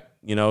quarterback,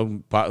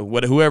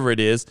 whoever it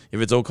is,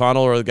 if it's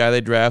O'Connell or the guy they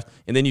draft,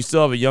 and then you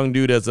still have a young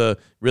dude as a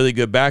really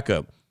good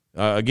backup.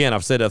 Again,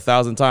 I've said it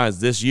 1,000 times,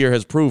 this year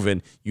has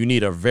proven you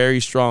need a very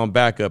strong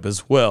backup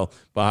as well,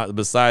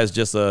 besides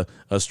just a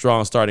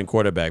strong starting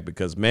quarterback,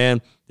 because,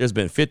 man, there's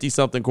been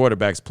 50-something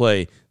quarterbacks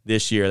play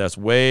this year. That's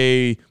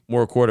way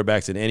more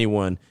quarterbacks than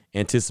anyone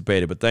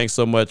anticipated. But thanks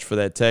so much for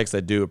that text. I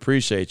do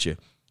appreciate you.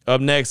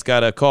 Up next,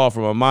 got a call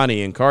from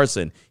Amani in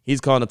Carson. He's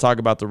calling to talk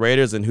about the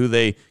Raiders and who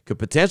they could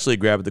potentially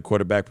grab at the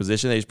quarterback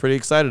position that he's pretty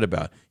excited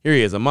about. Here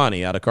he is,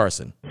 Amani out of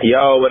Carson.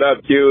 Yo, what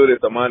up, Q?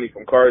 It's Amani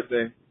from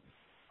Carson.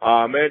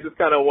 Man, just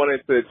kind of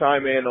wanted to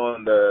chime in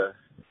on the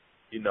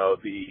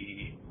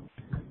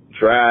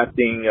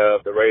drafting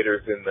of the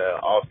Raiders in the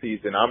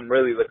offseason. I'm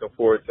really looking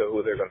forward to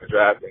who they're going to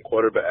draft as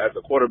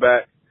a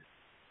quarterback.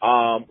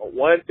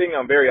 One thing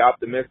I'm very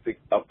optimistic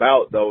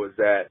about, though, is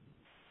that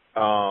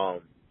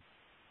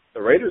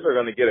the Raiders are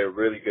going to get a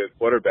really good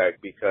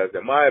quarterback because,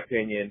 in my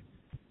opinion,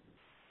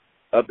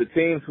 of the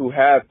teams who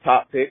have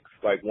top picks,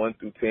 like 1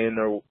 through 10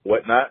 or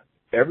whatnot,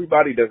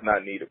 everybody does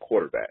not need a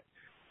quarterback.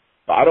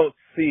 I don't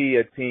see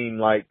a team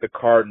like the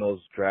Cardinals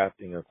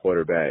drafting a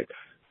quarterback.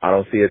 I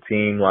don't see a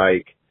team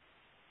like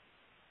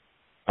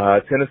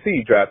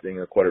Tennessee drafting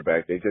a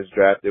quarterback. They just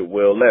drafted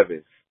Will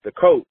Levis. The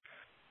Colts.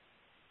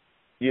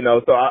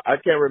 So I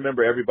can't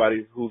remember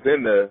everybody who's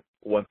in the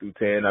 1 through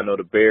 10. I know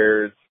the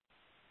Bears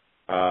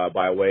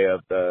by way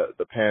of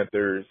the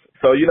Panthers.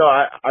 So,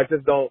 I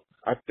just don't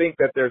 – I think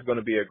that there's going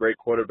to be a great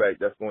quarterback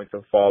that's going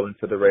to fall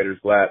into the Raiders'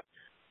 lap.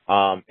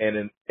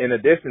 And in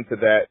addition to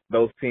that,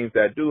 those teams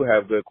that do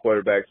have good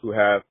quarterbacks who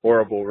have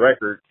horrible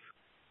records,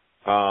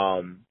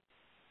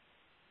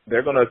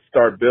 they're going to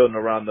start building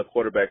around the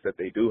quarterbacks that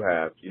they do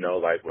have,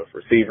 like with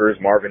receivers,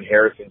 Marvin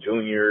Harrison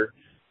Jr.,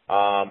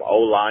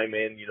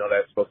 O-lineman,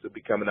 that's supposed to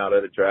be coming out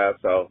of the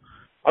draft. So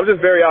I'm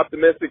just very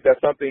optimistic that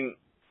something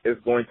is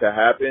going to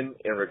happen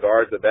in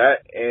regards to that.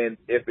 And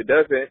if it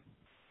doesn't,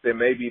 then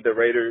maybe the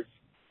Raiders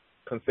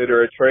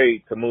consider a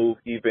trade to move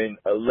even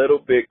a little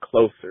bit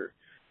closer,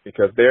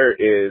 because there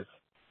is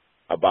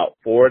about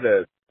 4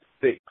 to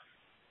 6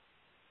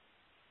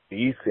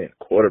 decent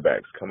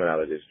quarterbacks coming out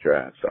of this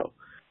draft. So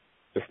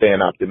just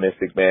staying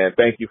optimistic, man.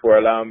 Thank you for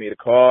allowing me to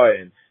call,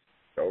 and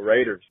go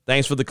Raiders.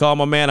 Thanks for the call,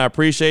 my man. I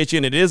appreciate you,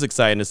 and it is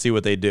exciting to see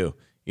what they do.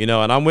 And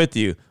I'm with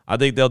you. I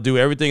think they'll do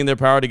everything in their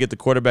power to get the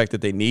quarterback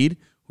that they need,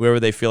 whoever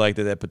they feel like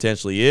that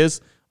potentially is.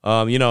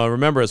 And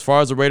remember, as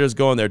far as the Raiders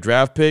go in their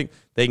draft pick,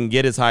 they can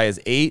get as high as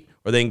 8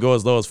 or they can go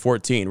as low as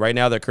 14. Right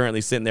now, they're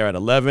currently sitting there at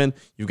 11.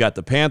 You've got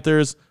the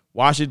Panthers,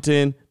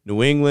 Washington,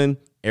 New England,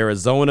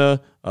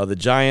 Arizona, the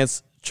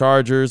Giants,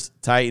 Chargers,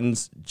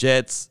 Titans,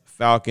 Jets,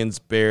 Falcons,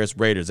 Bears,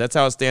 Raiders. That's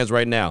how it stands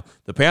right now.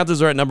 The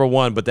Panthers are at number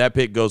 1, but that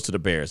pick goes to the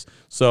Bears.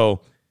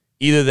 So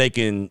either they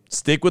can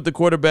stick with the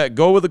quarterback,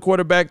 go with the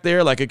quarterback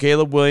there, like a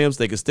Caleb Williams.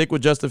 They can stick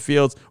with Justin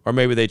Fields, or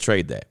maybe they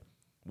trade that.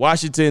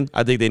 Washington,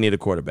 I think they need a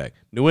quarterback.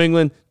 New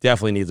England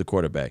definitely needs a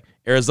quarterback.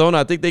 Arizona,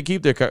 I think they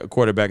keep their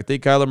quarterback. I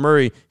think Kyler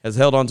Murray has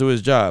held on to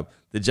his job.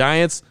 The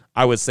Giants,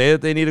 I would say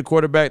that they need a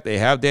quarterback. They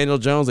have Daniel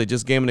Jones. They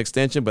just gave him an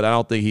extension, but I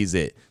don't think he's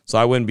it. So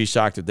I wouldn't be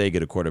shocked if they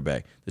get a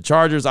quarterback. The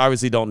Chargers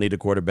obviously don't need a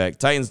quarterback.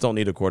 Titans don't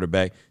need a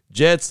quarterback.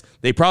 Jets,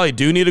 they probably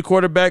do need a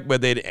quarterback,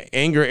 but they'd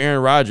anger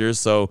Aaron Rodgers,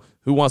 so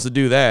who wants to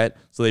do that?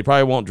 So they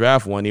probably won't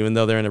draft one, even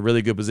though they're in a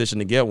really good position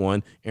to get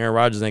one. Aaron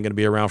Rodgers ain't going to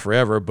be around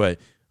forever, but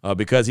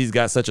because he's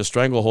got such a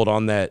stranglehold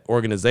on that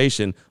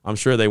organization, I'm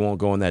sure they won't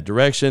go in that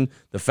direction.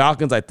 The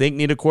Falcons, I think,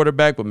 need a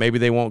quarterback, but maybe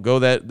they won't go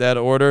that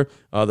order.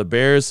 The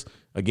Bears,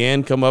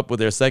 again, come up with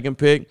their second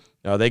pick.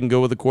 They can go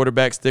with the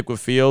quarterback, stick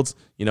with Fields,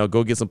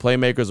 go get some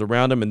playmakers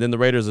around them, and then the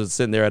Raiders are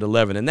sitting there at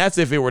 11. And that's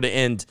if it were to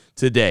end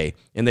today,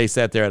 and they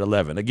sat there at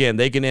 11. Again,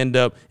 they can end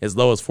up as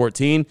low as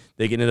 14.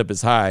 They can end up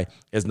as high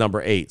as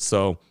number 8.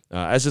 So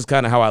that's just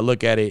kind of how I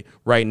look at it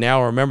right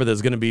now. Remember,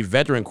 there's going to be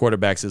veteran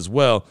quarterbacks as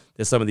well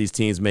that some of these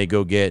teams may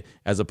go get,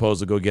 as opposed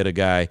to go get a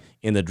guy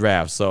in the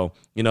draft. So,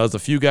 there's a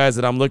few guys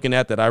that I'm looking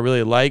at that I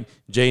really like.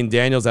 Jaden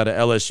Daniels out of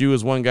LSU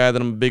is one guy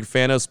that I'm a big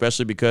fan of,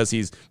 especially because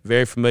he's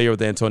very familiar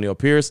with Antonio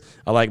Pierce.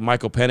 I like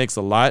Michael Penix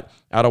a lot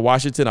out of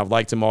Washington. I've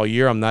liked him all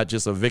year. I'm not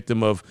just a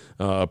victim of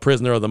a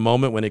prisoner of the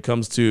moment when it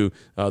comes to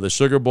the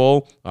Sugar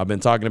Bowl. I've been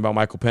talking about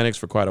Michael Penix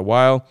for quite a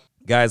while.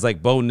 Guys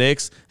like Bo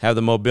Nix have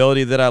the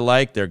mobility that I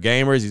like. They're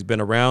gamers. He's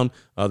been around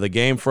the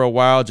game for a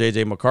while.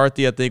 J.J.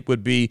 McCarthy, I think,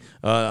 would be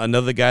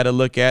another guy to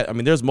look at. I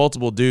mean, there's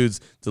multiple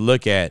dudes to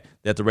look at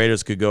that the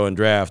Raiders could go and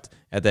draft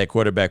at that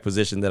quarterback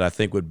position that I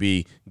think would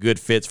be good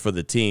fits for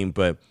the team.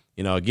 But,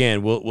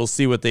 again, we'll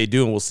see what they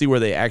do, and we'll see where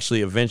they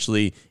actually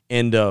eventually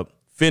end up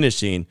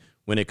finishing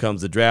when it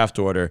comes to draft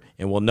order,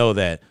 and we'll know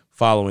that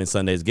following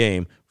Sunday's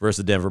game versus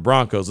the Denver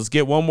Broncos. Let's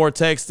get one more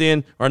text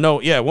in. One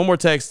more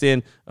text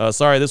in.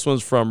 Sorry, this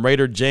one's from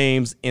Raider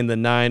James in the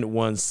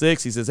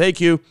 916. He says, "Hey,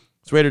 Q,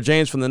 it's Raider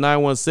James from the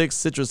 916,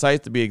 Citrus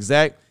Heights to be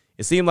exact.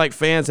 It seemed like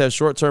fans have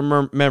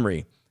short-term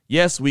memory.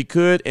 Yes, we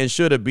could and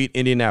should have beat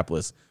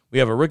Indianapolis. We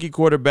have a rookie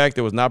quarterback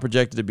that was not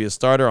projected to be a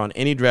starter on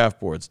any draft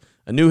boards,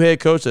 a new head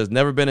coach that's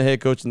never been a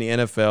head coach in the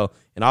NFL,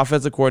 an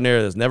offensive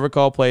coordinator that's never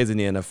called plays in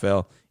the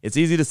NFL. It's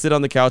easy to sit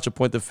on the couch and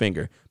point the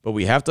finger, but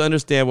we have to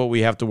understand what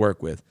we have to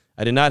work with.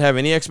 I did not have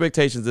any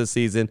expectations this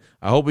season.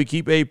 I hope we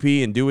keep AP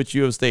and do what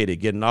you have stated,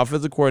 get an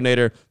offensive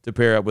coordinator to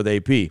pair up with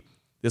AP.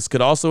 This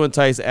could also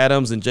entice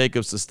Adams and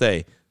Jacobs to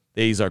stay.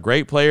 These are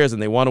great players,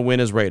 and they want to win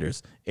as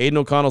Raiders. Aiden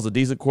O'Connell's a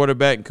decent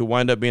quarterback and could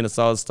wind up being a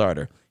solid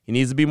starter. He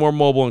needs to be more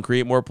mobile and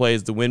create more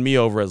plays to win me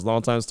over as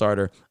longtime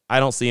starter. I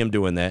don't see him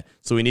doing that,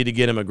 so we need to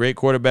get him a great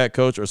quarterback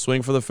coach or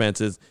swing for the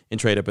fences and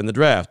trade up in the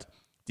draft.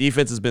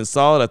 Defense has been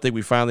solid. I think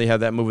we finally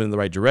have that moving in the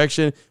right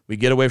direction. We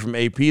get away from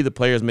AP, the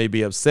players may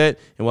be upset,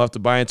 and we'll have to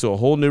buy into a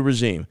whole new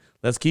regime.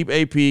 Let's keep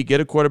AP, get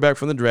a quarterback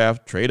from the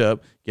draft, trade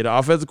up, get an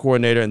offensive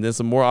coordinator, and then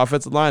some more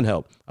offensive line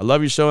help. I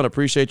love your show and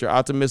appreciate your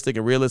optimistic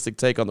and realistic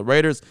take on the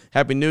Raiders.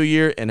 Happy New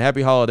Year and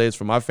happy holidays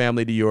from my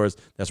family to yours."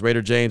 That's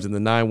Raider James in the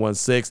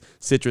 916,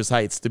 Citrus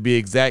Heights to be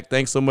exact.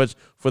 Thanks so much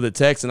for the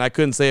text, and I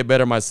couldn't say it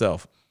better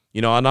myself.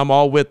 And I'm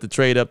all with the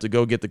trade up to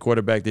go get the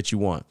quarterback that you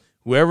want.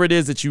 Whoever it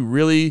is that you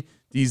really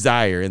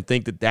desire and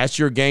think that that's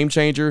your game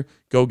changer,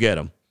 go get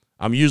them.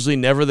 I'm usually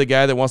never the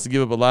guy that wants to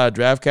give up a lot of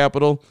draft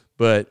capital,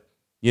 but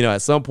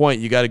at some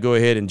point you got to go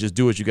ahead and just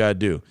do what you got to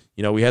do.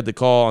 We had the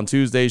call on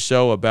Tuesday's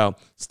show about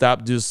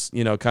stop just,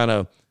 kind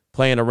of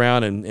playing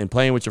around and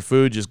playing with your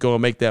food. Just go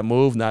and make that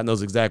move. Not in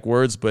those exact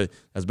words, but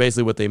that's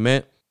basically what they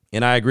meant.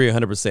 And I agree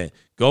 100%.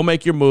 Go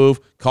make your move,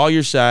 call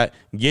your shot,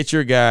 get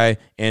your guy,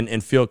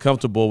 and feel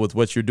comfortable with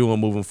what you're doing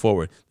moving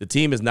forward. The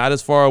team is not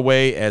as far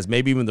away as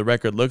maybe even the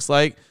record looks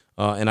like.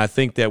 And I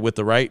think that with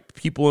the right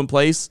people in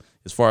place,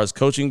 as far as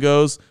coaching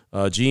goes,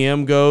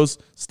 GM goes,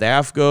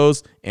 staff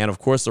goes, and, of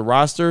course, the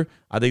roster,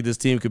 I think this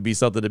team could be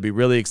something to be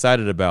really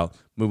excited about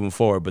moving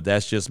forward. But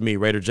that's just me.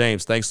 Raider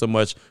James, thanks so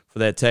much for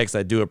that text.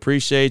 I do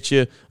appreciate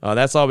you.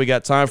 That's all we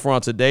got time for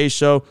on today's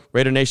show.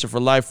 Raider Nation for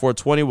Life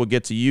 420 will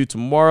get to you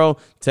tomorrow.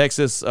 Text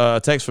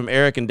from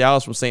Eric in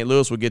Dallas from St.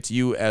 Louis will get to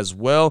you as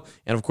well.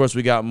 And, of course,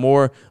 we got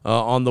more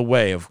on the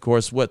way. Of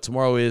course,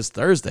 tomorrow is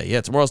Thursday.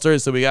 Yeah, tomorrow's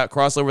Thursday, so we got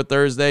crossover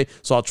Thursday.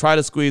 So I'll try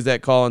to squeeze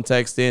that call and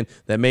text in.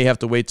 That may have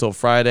to wait till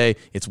Friday.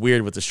 It's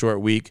weird with the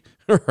short week.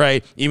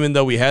 Right? Even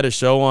though we had a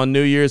show on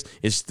New Year's,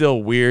 it's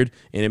still weird,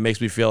 and it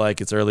makes me feel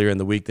like it's earlier in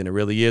the week than it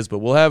really is. But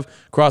we'll have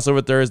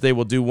crossover Thursday.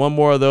 We'll do one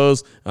more of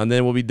those, and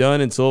then we'll be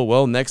done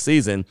until, next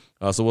season.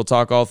 So we'll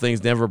talk all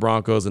things Denver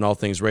Broncos and all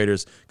things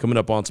Raiders coming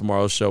up on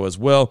tomorrow's show as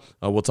well.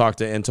 We'll talk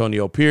to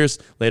Antonio Pierce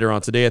later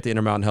on today at the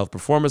Intermountain Health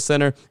Performance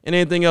Center, and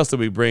anything else that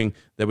we'll bring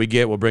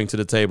to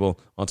the table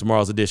on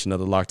tomorrow's edition of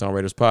the Locked On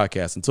Raiders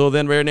podcast. Until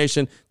then, Raider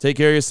Nation, take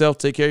care of yourself,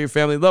 take care of your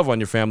family, love on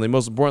your family.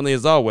 Most importantly,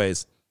 as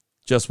always,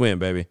 just win,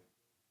 baby.